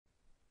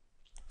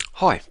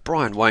Hi,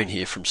 Brian Wayne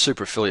here from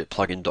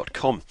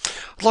superaffiliateplugin.com.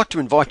 I'd like to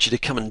invite you to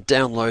come and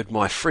download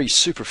my free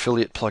Super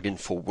Affiliate plugin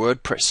for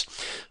WordPress.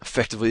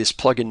 Effectively, this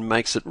plugin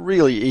makes it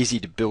really easy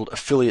to build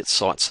affiliate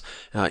sites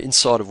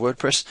inside of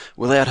WordPress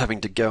without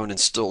having to go and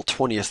install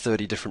 20 or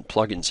 30 different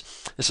plugins.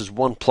 This is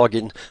one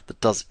plugin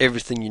that does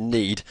everything you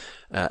need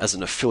as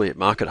an affiliate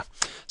marketer.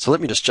 So let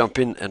me just jump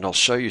in and I'll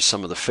show you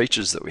some of the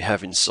features that we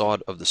have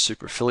inside of the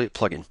Super Affiliate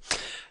plugin.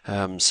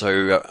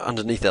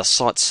 Underneath our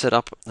site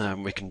setup,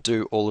 we can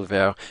do all of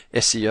our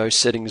SEO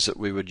settings that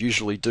we would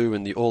usually do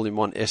in the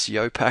all-in-one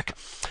SEO pack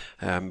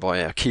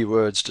by our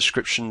keywords,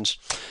 descriptions.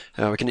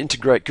 We can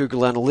integrate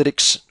Google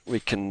Analytics. We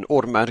can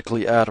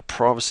automatically add a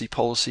privacy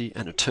policy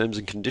and a terms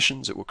and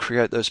conditions. It will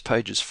create those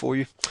pages for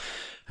you.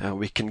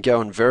 We can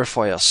go and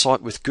verify our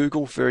site with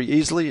Google very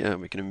easily.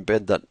 We can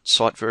embed that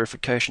site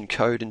verification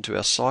code into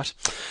our site.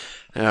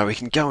 We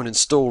can go and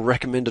install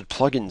recommended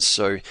plugins.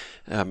 So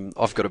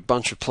I've got a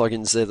bunch of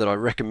plugins there that I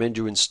recommend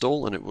you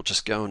install, and it will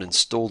just go and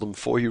install them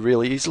for you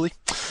really easily.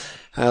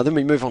 Then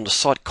we move on to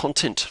site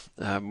content,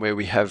 where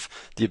we have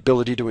the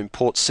ability to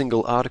import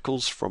single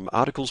articles from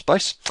articles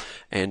base,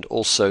 and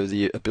also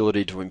the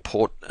ability to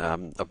import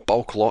a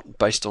bulk lot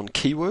based on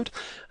keyword.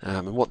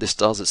 And what this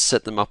does is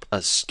set them up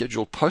as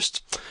scheduled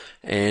posts.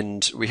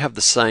 And we have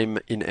the same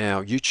in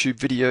our YouTube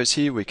videos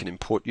here. We can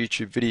import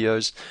YouTube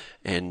videos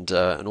and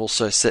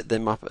also set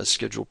them up as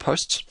scheduled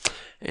posts.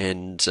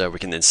 And we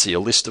can then see a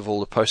list of all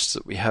the posts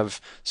that we have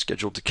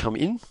scheduled to come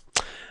in.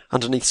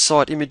 Underneath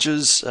site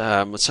images,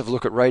 let's have a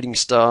look at rating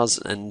stars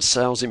and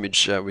sales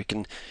image. We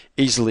can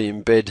easily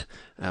embed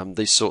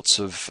these sorts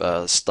of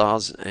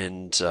stars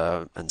and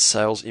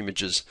sales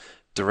images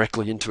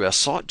directly into our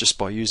site just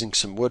by using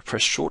some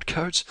WordPress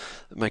shortcodes.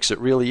 It makes it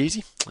really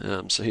easy.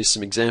 So here's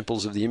some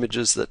examples of the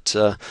images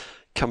that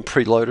come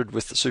preloaded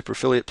with the Super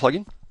Affiliate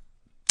plugin.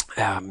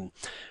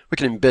 We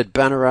can embed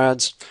banner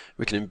ads.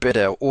 We can embed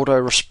our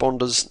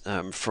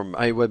auto-responders from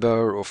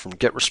Aweber or from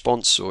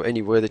GetResponse or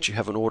anywhere that you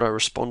have an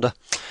auto-responder.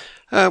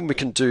 We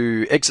can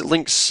do exit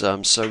links,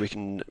 so we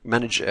can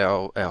manage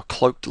our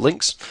cloaked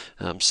links,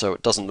 so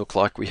it doesn't look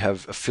like we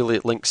have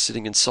affiliate links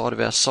sitting inside of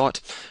our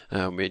site.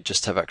 We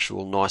just have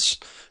actual nice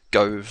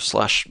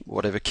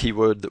go/whatever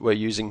keyword that we're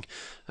using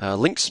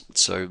links,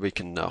 so we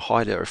can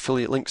hide our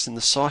affiliate links in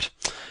the site.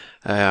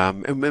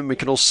 And then we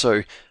can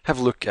also have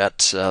a look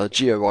at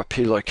GEO IP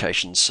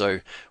locations, so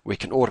we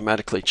can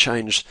automatically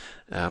change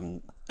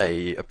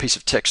a piece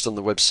of text on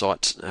the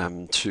website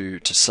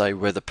to say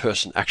where the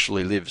person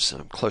actually lives,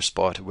 close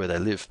by to where they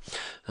live,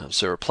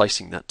 so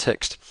replacing that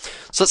text.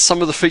 So that's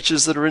some of the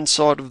features that are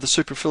inside of the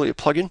Super Affiliate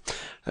plugin.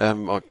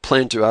 I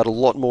plan to add a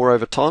lot more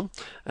over time,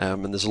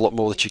 and there's a lot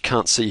more that you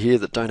can't see here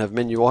that don't have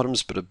menu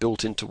items but are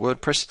built into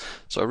WordPress.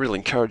 So I really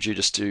encourage you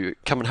just to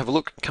come and have a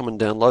look, come and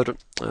download it.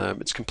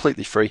 It's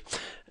completely free,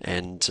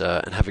 and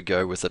have a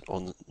go with it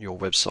on your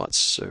websites.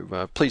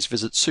 So please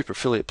visit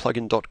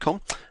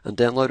superaffiliateplugin.com and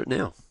download it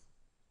now.